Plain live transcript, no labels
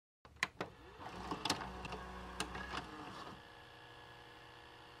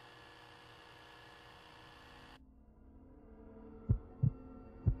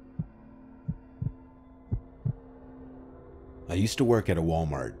I used to work at a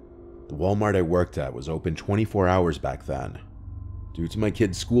Walmart. The Walmart I worked at was open 24 hours back then. Due to my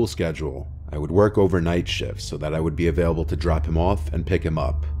kid's school schedule, I would work overnight shifts so that I would be available to drop him off and pick him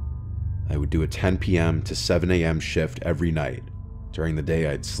up. I would do a 10 p.m. to 7 a.m. shift every night. During the day,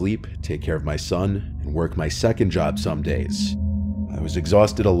 I'd sleep, take care of my son, and work my second job some days. I was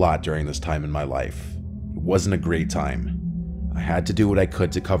exhausted a lot during this time in my life. It wasn't a great time. I had to do what I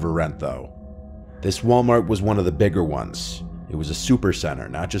could to cover rent though. This Walmart was one of the bigger ones. It was a super center,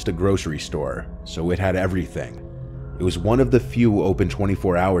 not just a grocery store, so it had everything. It was one of the few open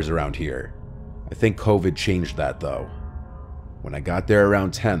 24 hours around here. I think COVID changed that though. When I got there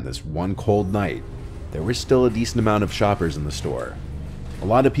around 10 this one cold night, there was still a decent amount of shoppers in the store. A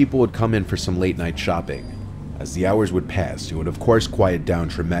lot of people would come in for some late night shopping. As the hours would pass, it would of course quiet down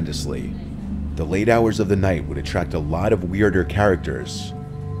tremendously. The late hours of the night would attract a lot of weirder characters,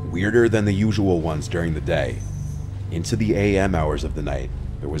 weirder than the usual ones during the day. Into the AM hours of the night,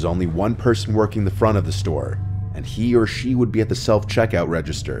 there was only one person working the front of the store, and he or she would be at the self-checkout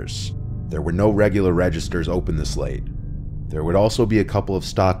registers. There were no regular registers open this late. There would also be a couple of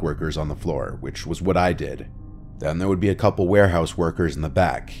stock workers on the floor, which was what I did. Then there would be a couple warehouse workers in the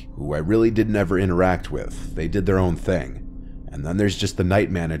back, who I really didn't ever interact with. They did their own thing. And then there's just the night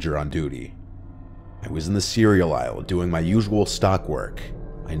manager on duty. I was in the cereal aisle doing my usual stock work.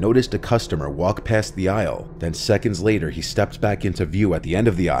 I noticed a customer walk past the aisle, then seconds later he stepped back into view at the end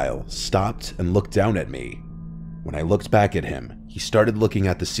of the aisle, stopped, and looked down at me. When I looked back at him, he started looking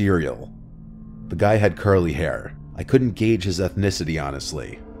at the cereal. The guy had curly hair. I couldn't gauge his ethnicity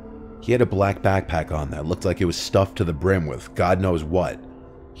honestly. He had a black backpack on that looked like it was stuffed to the brim with God knows what.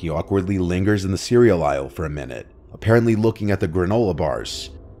 He awkwardly lingers in the cereal aisle for a minute, apparently looking at the granola bars.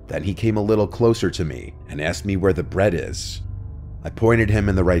 Then he came a little closer to me and asked me where the bread is. I pointed him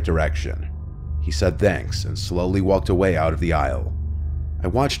in the right direction. He said thanks and slowly walked away out of the aisle. I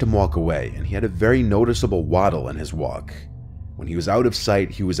watched him walk away, and he had a very noticeable waddle in his walk. When he was out of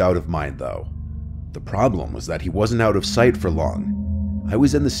sight, he was out of mind though. The problem was that he wasn't out of sight for long. I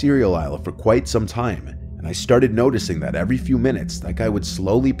was in the cereal aisle for quite some time, and I started noticing that every few minutes that guy would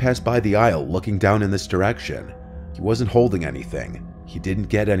slowly pass by the aisle looking down in this direction. He wasn't holding anything. He didn't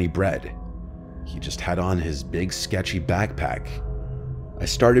get any bread. He just had on his big sketchy backpack. I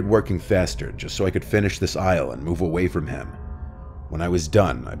started working faster just so I could finish this aisle and move away from him. When I was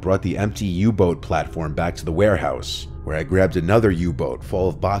done, I brought the empty U-boat platform back to the warehouse, where I grabbed another U-boat full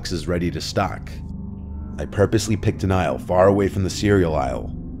of boxes ready to stock. I purposely picked an aisle far away from the cereal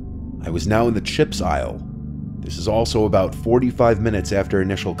aisle. I was now in the chips aisle. This is also about 45 minutes after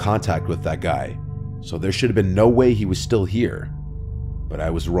initial contact with that guy, so there should have been no way he was still here. But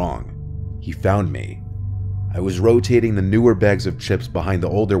I was wrong. He found me. I was rotating the newer bags of chips behind the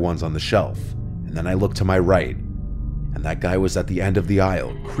older ones on the shelf, and then I looked to my right, and that guy was at the end of the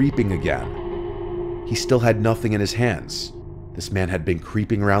aisle, creeping again. He still had nothing in his hands. This man had been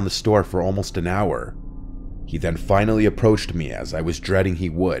creeping around the store for almost an hour. He then finally approached me as I was dreading he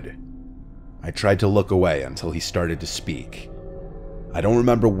would. I tried to look away until he started to speak. I don't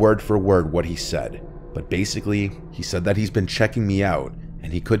remember word for word what he said, but basically, he said that he's been checking me out,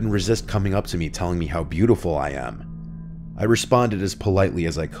 and he couldn't resist coming up to me telling me how beautiful I am. I responded as politely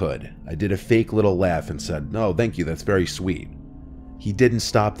as I could. I did a fake little laugh and said, "No, thank you, that's very sweet." He didn't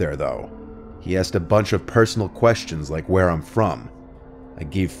stop there though. He asked a bunch of personal questions like where I'm from. I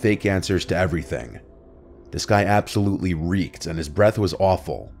gave fake answers to everything. This guy absolutely reeked and his breath was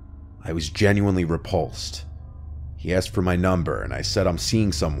awful. I was genuinely repulsed. He asked for my number and I said I'm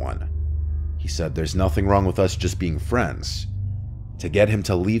seeing someone. He said there's nothing wrong with us just being friends. To get him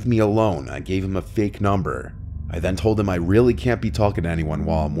to leave me alone, I gave him a fake number. I then told him I really can't be talking to anyone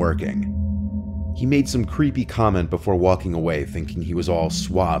while I'm working. He made some creepy comment before walking away, thinking he was all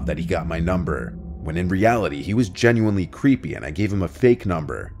suave that he got my number, when in reality he was genuinely creepy and I gave him a fake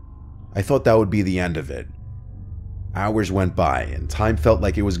number. I thought that would be the end of it. Hours went by and time felt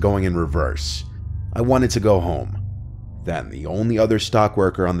like it was going in reverse. I wanted to go home. Then the only other stock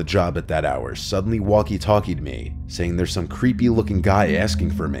worker on the job at that hour suddenly walkie-talkied me, saying there's some creepy looking guy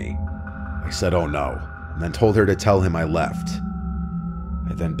asking for me. I said oh no, and then told her to tell him I left.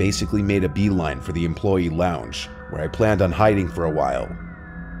 I then basically made a beeline for the employee lounge, where I planned on hiding for a while.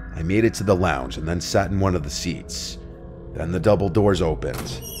 I made it to the lounge and then sat in one of the seats. Then the double doors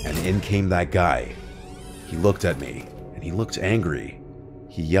opened, and in came that guy. He looked at me, and he looked angry.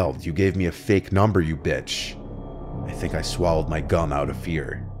 He yelled, "You gave me a fake number, you bitch." I think I swallowed my gum out of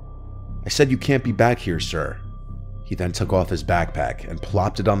fear. I said, "You can't be back here, sir." He then took off his backpack and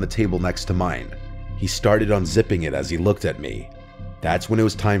plopped it on the table next to mine. He started unzipping it as he looked at me. That's when it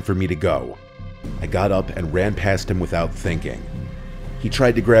was time for me to go. I got up and ran past him without thinking. He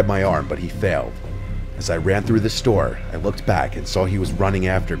tried to grab my arm, but he failed. As I ran through the store, I looked back and saw he was running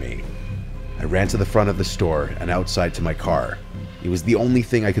after me. I ran to the front of the store and outside to my car. It was the only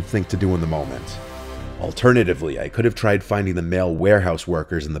thing I could think to do in the moment. Alternatively, I could have tried finding the male warehouse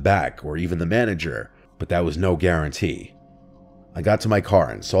workers in the back or even the manager, but that was no guarantee. I got to my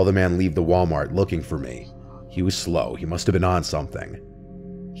car and saw the man leave the Walmart looking for me. He was slow. He must have been on something.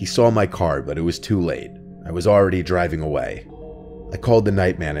 He saw my car, but it was too late. I was already driving away. I called the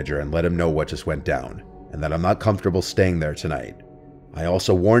night manager and let him know what just went down, and that I'm not comfortable staying there tonight. I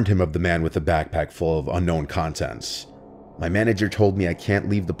also warned him of the man with the backpack full of unknown contents. My manager told me I can't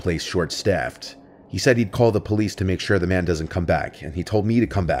leave the place short-staffed. He said he'd call the police to make sure the man doesn't come back, and he told me to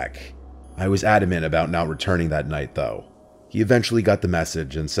come back. I was adamant about not returning that night, though. He eventually got the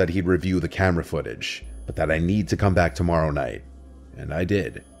message and said he'd review the camera footage, but that I need to come back tomorrow night. And I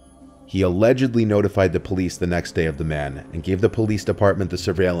did. He allegedly notified the police the next day of the man and gave the police department the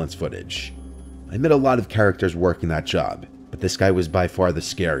surveillance footage. I met a lot of characters working that job, but this guy was by far the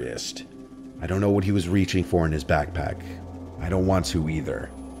scariest. I don't know what he was reaching for in his backpack. I don't want to either.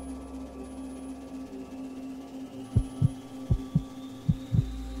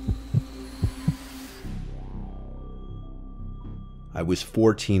 I was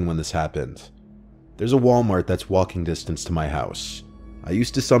 14 when this happened. There's a Walmart that's walking distance to my house. I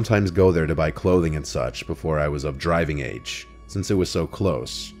used to sometimes go there to buy clothing and such before I was of driving age, since it was so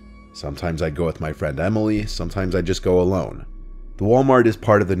close. Sometimes I'd go with my friend Emily, sometimes I'd just go alone. The Walmart is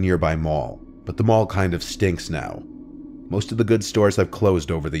part of the nearby mall, but the mall kind of stinks now. Most of the good stores have closed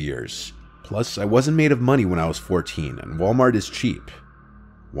over the years. Plus, I wasn't made of money when I was 14, and Walmart is cheap.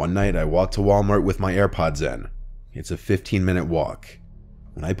 One night I walked to Walmart with my AirPods in. It's a 15-minute walk.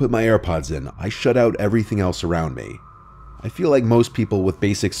 When I put my AirPods in, I shut out everything else around me. I feel like most people with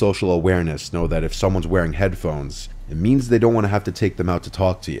basic social awareness know that if someone's wearing headphones, it means they don't want to have to take them out to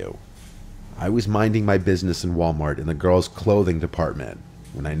talk to you. I was minding my business in Walmart in the girls' clothing department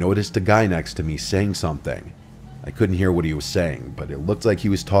when I noticed a guy next to me saying something. I couldn't hear what he was saying, but it looked like he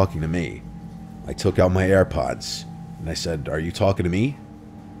was talking to me. I took out my AirPods, and I said, "Are you talking to me?"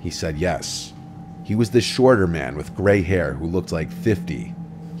 He said yes. He was this shorter man with gray hair who looked like 50.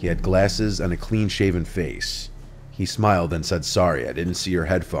 He had glasses and a clean-shaven face. He smiled and said, "Sorry, I didn't see your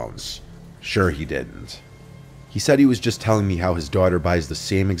headphones." Sure he didn't. He said he was just telling me how his daughter buys the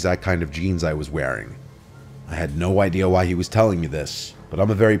same exact kind of jeans I was wearing. I had no idea why he was telling me this, but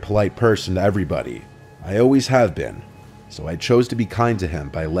I'm a very polite person to everybody. I always have been. So I chose to be kind to him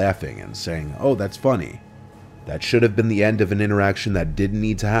by laughing and saying, "Oh, that's funny." That should have been the end of an interaction that didn't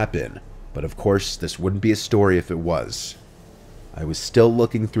need to happen, but of course this wouldn't be a story if it was. I was still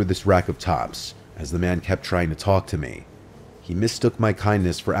looking through this rack of tops as the man kept trying to talk to me. He mistook my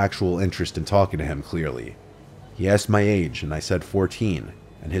kindness for actual interest in talking to him clearly. He asked my age and I said 14,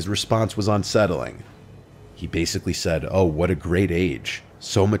 and his response was unsettling. He basically said, "Oh, what a great age.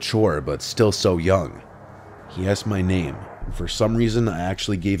 So mature, but still so young." He asked my name, and for some reason I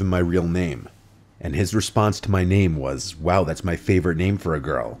actually gave him my real name. And his response to my name was, "Wow, that's my favorite name for a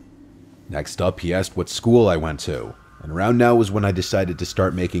girl." Next up, he asked what school I went to, and around now was when I decided to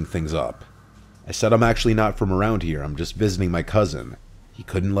start making things up. I said I'm actually not from around here, I'm just visiting my cousin. He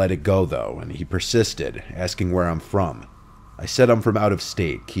couldn't let it go though, and he persisted, asking where I'm from. I said I'm from out of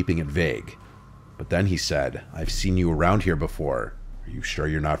state, keeping it vague. But then he said, "I've seen you around here before. Are you sure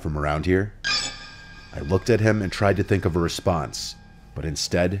you're not from around here?" I looked at him and tried to think of a response, but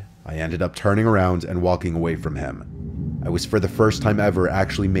instead, I ended up turning around and walking away from him. I was for the first time ever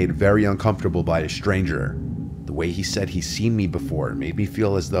actually made very uncomfortable by a stranger. The way he said he's seen me before made me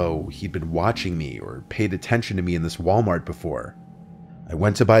feel as though he'd been watching me or paid attention to me in this Walmart before. I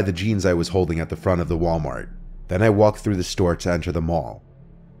went to buy the jeans I was holding at the front of the Walmart. Then I walked through the store to enter the mall.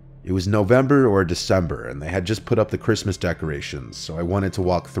 It was November or December, and they had just put up the Christmas decorations, so I wanted to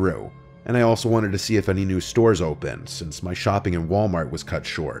walk through. And I also wanted to see if any new stores opened, since my shopping in Walmart was cut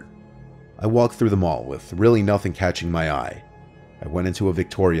short. I walked through the mall with really nothing catching my eye. I went into a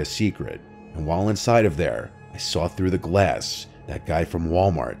Victoria's Secret, and while inside of there, I saw through the glass that guy from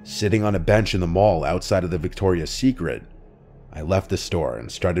Walmart sitting on a bench in the mall outside of the Victoria's Secret. I left the store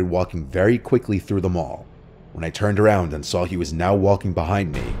and started walking very quickly through the mall. When I turned around and saw he was now walking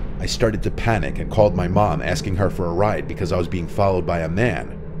behind me, I started to panic and called my mom asking her for a ride because I was being followed by a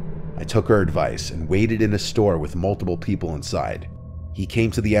man. I took her advice and waited in a store with multiple people inside. He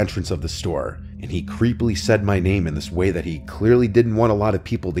came to the entrance of the store, and he creepily said my name in this way that he clearly didn't want a lot of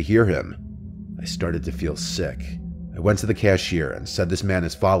people to hear him. I started to feel sick. I went to the cashier and said this man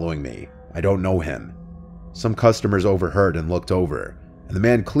is following me. I don't know him. Some customers overheard and looked over, and the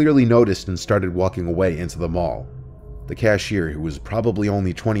man clearly noticed and started walking away into the mall. The cashier, who was probably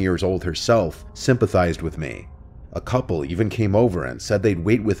only 20 years old herself, sympathized with me. A couple even came over and said they'd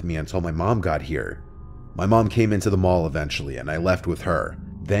wait with me until my mom got here. My mom came into the mall eventually, and I left with her,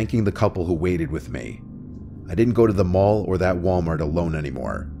 thanking the couple who waited with me. I didn't go to the mall or that Walmart alone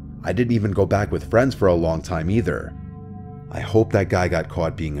anymore. I didn't even go back with friends for a long time either. I hope that guy got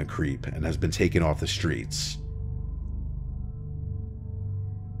caught being a creep and has been taken off the streets.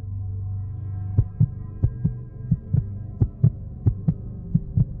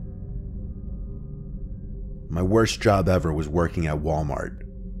 My worst job ever was working at Walmart.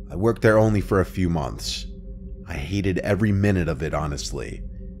 I worked there only for a few months. I hated every minute of it, honestly.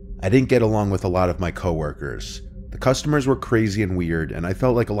 I didn't get along with a lot of my coworkers. The customers were crazy and weird, and I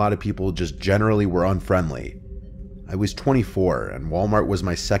felt like a lot of people just generally were unfriendly. I was 24, and Walmart was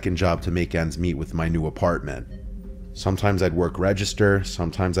my second job to make ends meet with my new apartment. Sometimes I'd work register,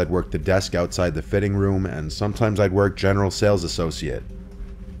 sometimes I'd work the desk outside the fitting room, and sometimes I'd work general sales associate.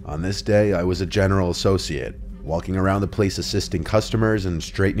 On this day, I was a general associate, walking around the place assisting customers and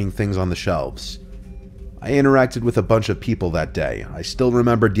straightening things on the shelves. I interacted with a bunch of people that day. I still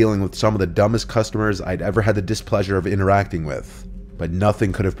remember dealing with some of the dumbest customers I'd ever had the displeasure of interacting with, but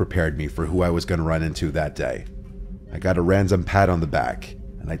nothing could have prepared me for who I was going to run into that day. I got a random pat on the back,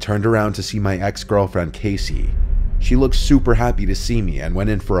 and I turned around to see my ex-girlfriend Casey. She looked super happy to see me and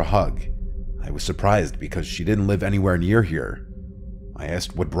went in for a hug. I was surprised because she didn't live anywhere near here. I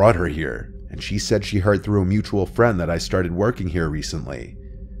asked what brought her here, and she said she heard through a mutual friend that I started working here recently.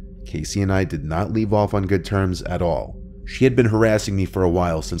 Casey and I did not leave off on good terms at all. She had been harassing me for a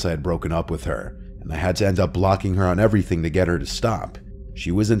while since I had broken up with her, and I had to end up blocking her on everything to get her to stop. She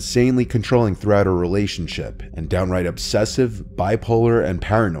was insanely controlling throughout our relationship, and downright obsessive, bipolar, and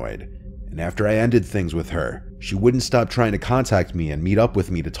paranoid. And after I ended things with her, she wouldn't stop trying to contact me and meet up with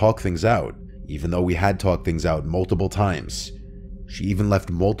me to talk things out, even though we had talked things out multiple times. She even left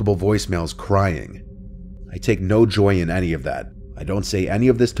multiple voicemails crying. I take no joy in any of that. I don't say any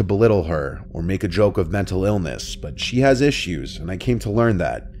of this to belittle her or make a joke of mental illness, but she has issues, and I came to learn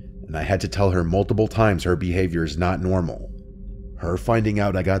that, and I had to tell her multiple times her behavior is not normal. Her finding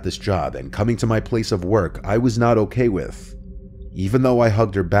out I got this job and coming to my place of work I was not okay with. Even though I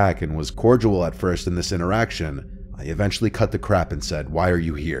hugged her back and was cordial at first in this interaction, I eventually cut the crap and said, "Why are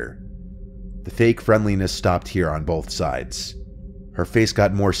you here?" The fake friendliness stopped here on both sides. Her face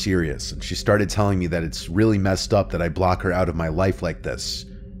got more serious, and she started telling me that it's really messed up that I block her out of my life like this.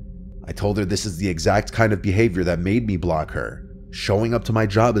 I told her this is the exact kind of behavior that made me block her. Showing up to my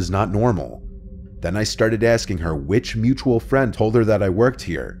job is not normal. Then I started asking her which mutual friend told her that I worked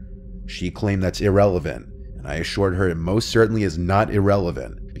here. She claimed that's irrelevant, and I assured her it most certainly is not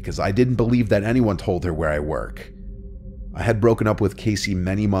irrelevant, because I didn't believe that anyone told her where I work. I had broken up with Casey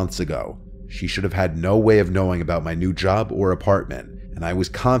many months ago. She should have had no way of knowing about my new job or apartment, and I was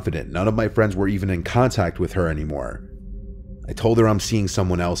confident none of my friends were even in contact with her anymore. I told her I'm seeing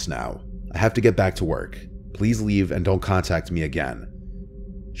someone else now. I have to get back to work. Please leave and don't contact me again.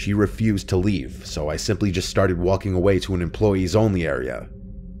 She refused to leave, so I simply just started walking away to an employees only area.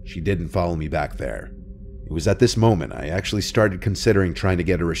 She didn't follow me back there. It was at this moment I actually started considering trying to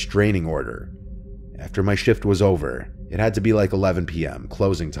get a restraining order. After my shift was over, it had to be like 11 p.m.,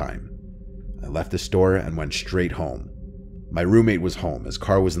 closing time. I left the store and went straight home. My roommate was home, his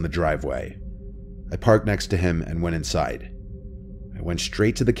car was in the driveway. I parked next to him and went inside. I went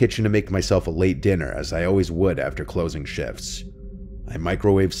straight to the kitchen to make myself a late dinner, as I always would after closing shifts. I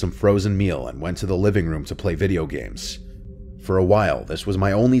microwaved some frozen meal and went to the living room to play video games. For a while, this was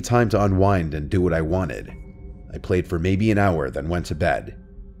my only time to unwind and do what I wanted. I played for maybe an hour, then went to bed.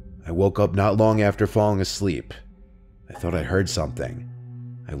 I woke up not long after falling asleep. I thought I heard something.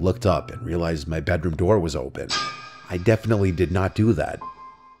 I looked up and realized my bedroom door was open. I definitely did not do that.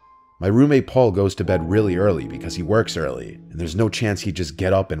 My roommate Paul goes to bed really early because he works early, and there's no chance he'd just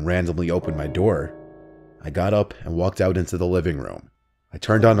get up and randomly open my door. I got up and walked out into the living room. I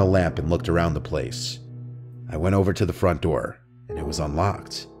turned on a lamp and looked around the place. I went over to the front door, and it was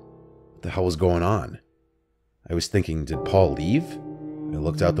unlocked. What the hell was going on? I was thinking, did Paul leave? I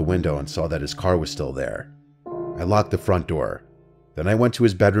looked out the window and saw that his car was still there. I locked the front door. Then I went to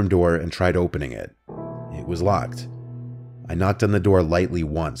his bedroom door and tried opening it. It was locked. I knocked on the door lightly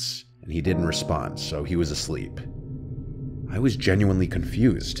once, and he didn't respond, so he was asleep. I was genuinely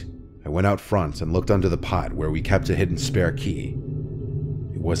confused. I went out front and looked under the pot where we kept a hidden spare key.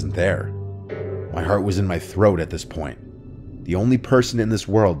 It wasn't there. My heart was in my throat at this point. The only person in this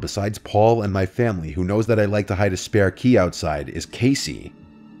world besides Paul and my family who knows that I like to hide a spare key outside is Casey.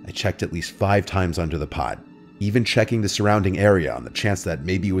 I checked at least 5 times under the pot. even checking the surrounding area on the chance that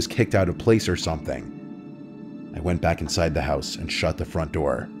maybe it was kicked out of place or something. I went back inside the house and shut the front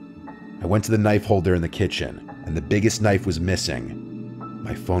door. I went to the knife holder in the kitchen, and the biggest knife was missing.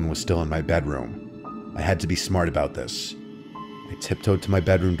 My phone was still in my bedroom. I had to be smart about this. I tiptoed to my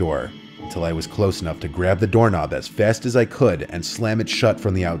bedroom door until I was close enough to grab the doorknob as fast as I could and slam it shut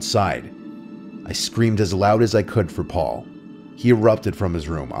from the outside. I screamed as loud as I could for Paul. He erupted from his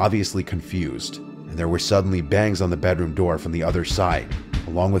room, obviously confused, and there were suddenly bangs on the bedroom door from the other side,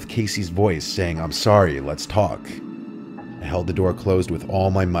 along with Casey's voice saying, "I'm sorry, let's talk." I held the door closed with all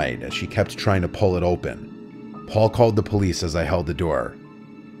my might as she kept trying to pull it open. Paul called the police as I held the door.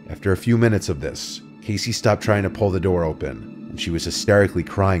 After a few minutes of this, Casey stopped trying to pull the door open, and she was hysterically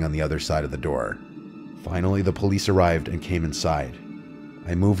crying on the other side of the door. Finally, the police arrived and came inside.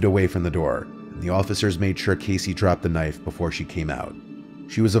 I moved away from the door, and the officers made sure Casey dropped the knife before she came out.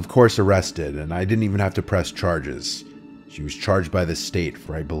 She was of course arrested, and I didn't even have to press charges. She was charged by the state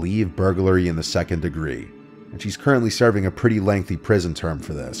for, I believe, burglary in the 2nd degree, and she's currently serving a pretty lengthy prison term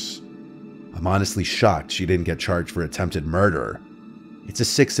for this. I'm honestly shocked she didn't get charged for attempted murder. It's a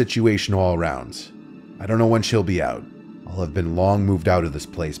sick situation all around. I don't know when she'll be out. I'll have been long moved out of this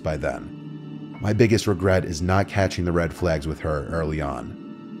place by then. My biggest regret is not catching the red flags with her early on.